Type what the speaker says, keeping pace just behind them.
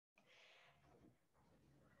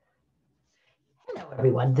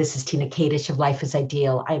Everyone. This is Tina Kadish of Life is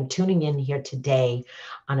Ideal. I am tuning in here today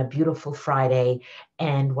on a beautiful Friday.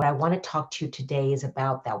 And what I want to talk to you today is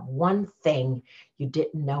about that one thing you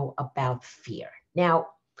didn't know about fear. Now,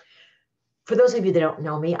 for those of you that don't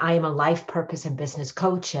know me, I am a life purpose and business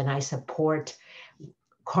coach, and I support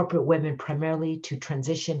corporate women primarily to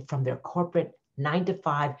transition from their corporate 9 to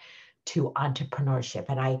 5 to entrepreneurship.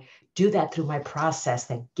 And I do that through my process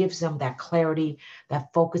that gives them that clarity,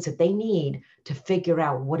 that focus that they need to figure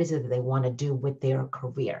out what is it that they want to do with their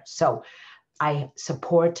career. So I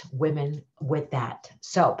support women with that.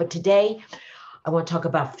 But today I want to talk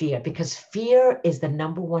about fear, because fear is the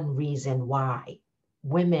number one reason why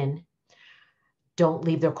women don't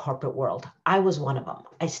leave their corporate world. I was one of them.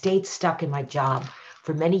 I stayed stuck in my job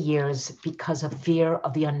for many years because of fear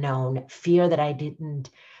of the unknown, fear that I didn't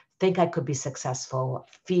think I could be successful,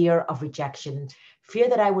 fear of rejection, fear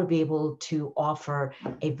that I would be able to offer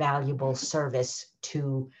a valuable service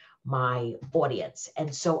to my audience.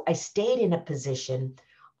 And so I stayed in a position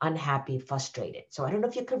unhappy, frustrated. So I don't know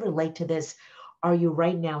if you could relate to this. Are you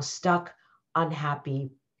right now stuck,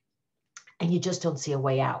 unhappy, and you just don't see a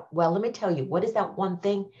way out? Well, let me tell you, what is that one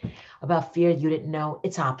thing about fear you didn't know?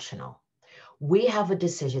 It's optional. We have a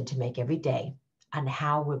decision to make every day on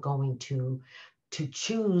how we're going to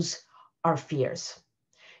choose our fears.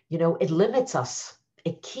 You know, it limits us.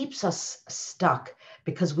 It keeps us stuck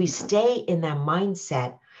because we stay in that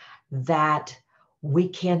mindset that we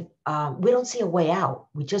can't, we don't see a way out.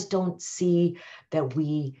 We just don't see that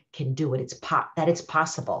we can do it. That it's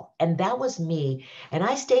possible. And that was me. And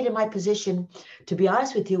I stayed in my position. To be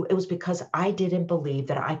honest with you, it was because I didn't believe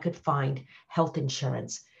that I could find health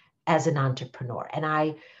insurance as an entrepreneur. And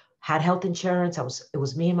I had health insurance. It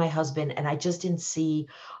was me and my husband, and I just didn't see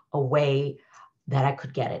a way that I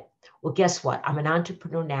could get it. Well, guess what? I'm an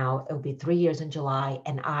entrepreneur now. It'll be 3 years in July,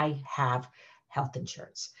 and I have health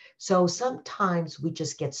insurance. So sometimes we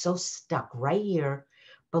just get so stuck right here,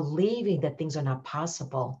 believing that things are not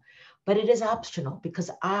possible, but it is optional,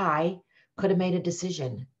 because I could have made a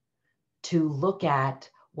decision to look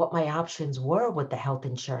at what my options were with the health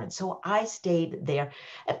insurance. So I stayed there.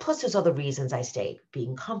 And plus there's other reasons I stayed.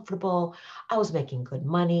 Being comfortable. I was making good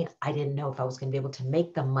money. I didn't know if I was going to be able to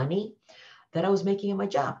make the money that I was making in my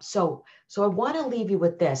job. So I want to leave you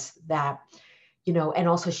with this, that, you know, and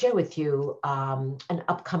also share with you an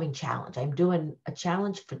upcoming challenge. I'm doing a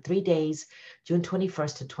challenge for 3 days, June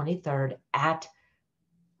 21st to 23rd at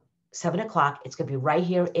 7 o'clock. It's going to be right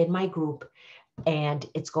here in my group. And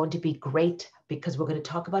it's going to be great because we're going to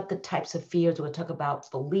talk about the types of fears. We're going to talk about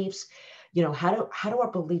beliefs. You know, how do our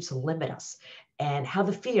beliefs limit us, and how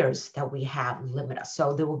the fears that we have limit us.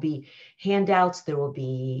 So there will be handouts. There will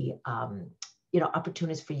be,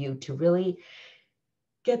 opportunities for you to really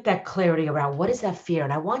get that clarity around what is that fear.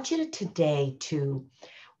 And I want you today to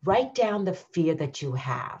write down the fear that you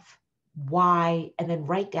have, why, and then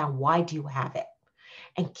write down why do you have it,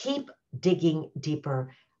 and keep digging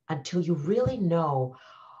deeper until you really know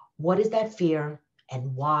what is that fear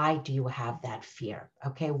and why do you have that fear.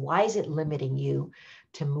 Okay, why is it limiting you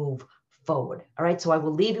to move forward? All right, so I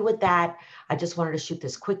will leave you with that. I just wanted to shoot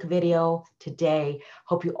this quick video today.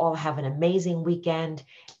 Hope you all have an amazing weekend,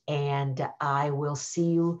 and I will see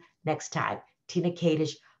you next time. Tina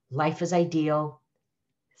Kadish, Life is Ideal.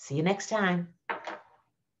 See you next time.